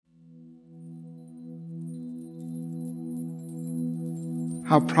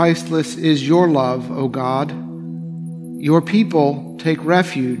How priceless is your love, O God! Your people take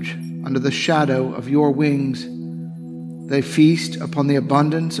refuge under the shadow of your wings. They feast upon the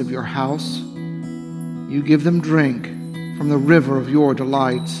abundance of your house. You give them drink from the river of your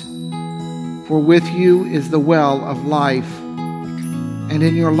delights. For with you is the well of life, and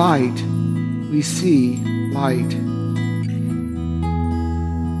in your light we see light.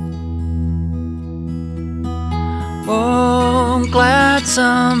 Oh,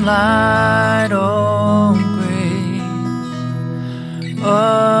 gladsome light, oh, grace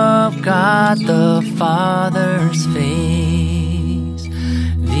of God the Father's face,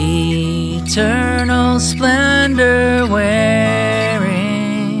 the eternal splendor wearing,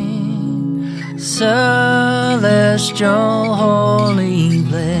 celestial, holy,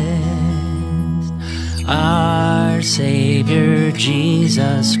 blessed, our Savior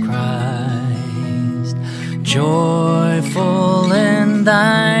Jesus Christ, joyful in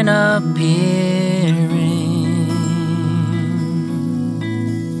thine appearing.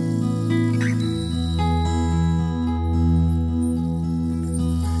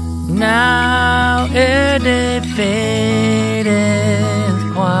 Now it fadeth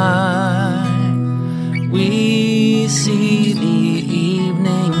quite, we see the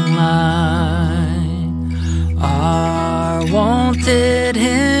evening light, our wonted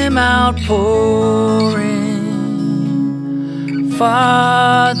hymn outpouring,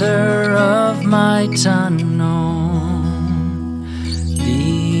 Father of might unknown,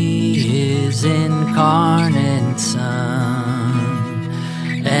 His incarnate Son,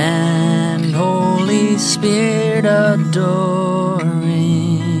 and Holy Spirit adoring.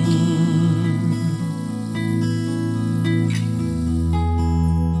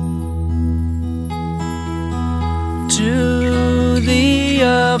 To the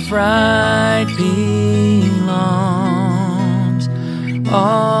upright belongs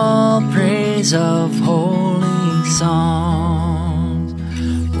all praise of holy songs.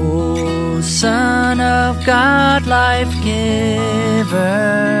 O Son of God, life giver,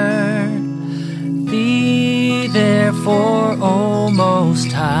 be therefore, O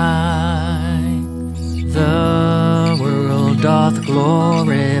Most High, the world doth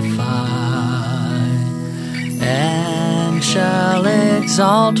glorify, and shall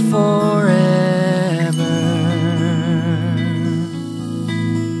exalt forever.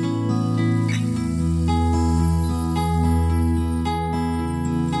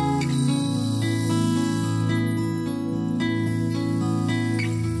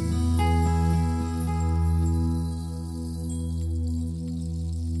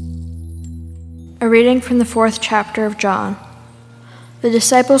 A reading from the 4th chapter of John. The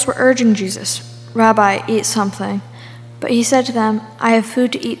disciples were urging Jesus, "Rabbi, eat something." But he said to them, "I have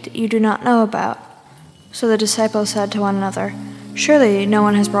food to eat that you do not know about." So the disciples said to one another, "Surely no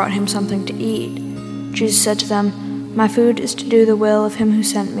one has brought him something to eat." Jesus said to them, "My food is to do the will of him who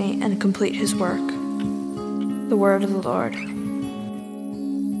sent me and complete his work." The word of the Lord.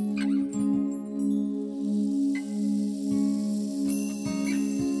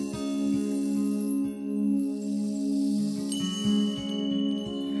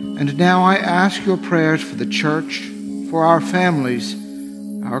 And now I ask your prayers for the church, for our families,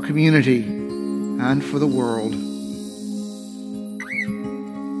 our community, and for the world.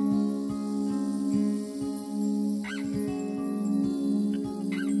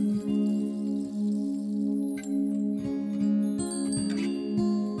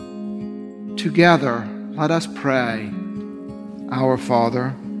 Together, let us pray. Our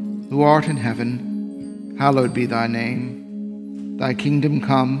Father, who art in heaven, hallowed be thy name. Thy kingdom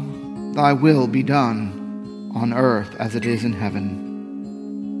come, thy will be done, on earth as it is in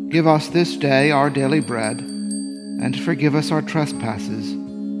heaven. Give us this day our daily bread, and forgive us our trespasses,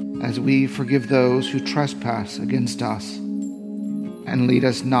 as we forgive those who trespass against us. And lead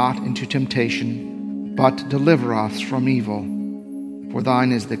us not into temptation, but deliver us from evil. For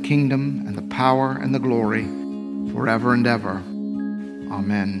thine is the kingdom, and the power, and the glory, forever and ever.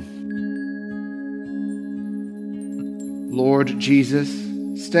 Amen. Lord Jesus,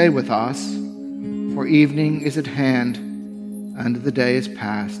 stay with us, for evening is at hand, and the day is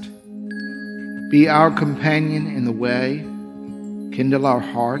past. Be our companion in the way, kindle our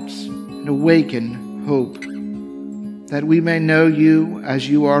hearts, and awaken hope, that we may know you as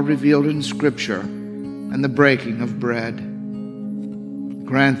you are revealed in Scripture and the breaking of bread.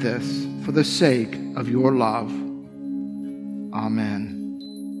 Grant this for the sake of your love. Amen.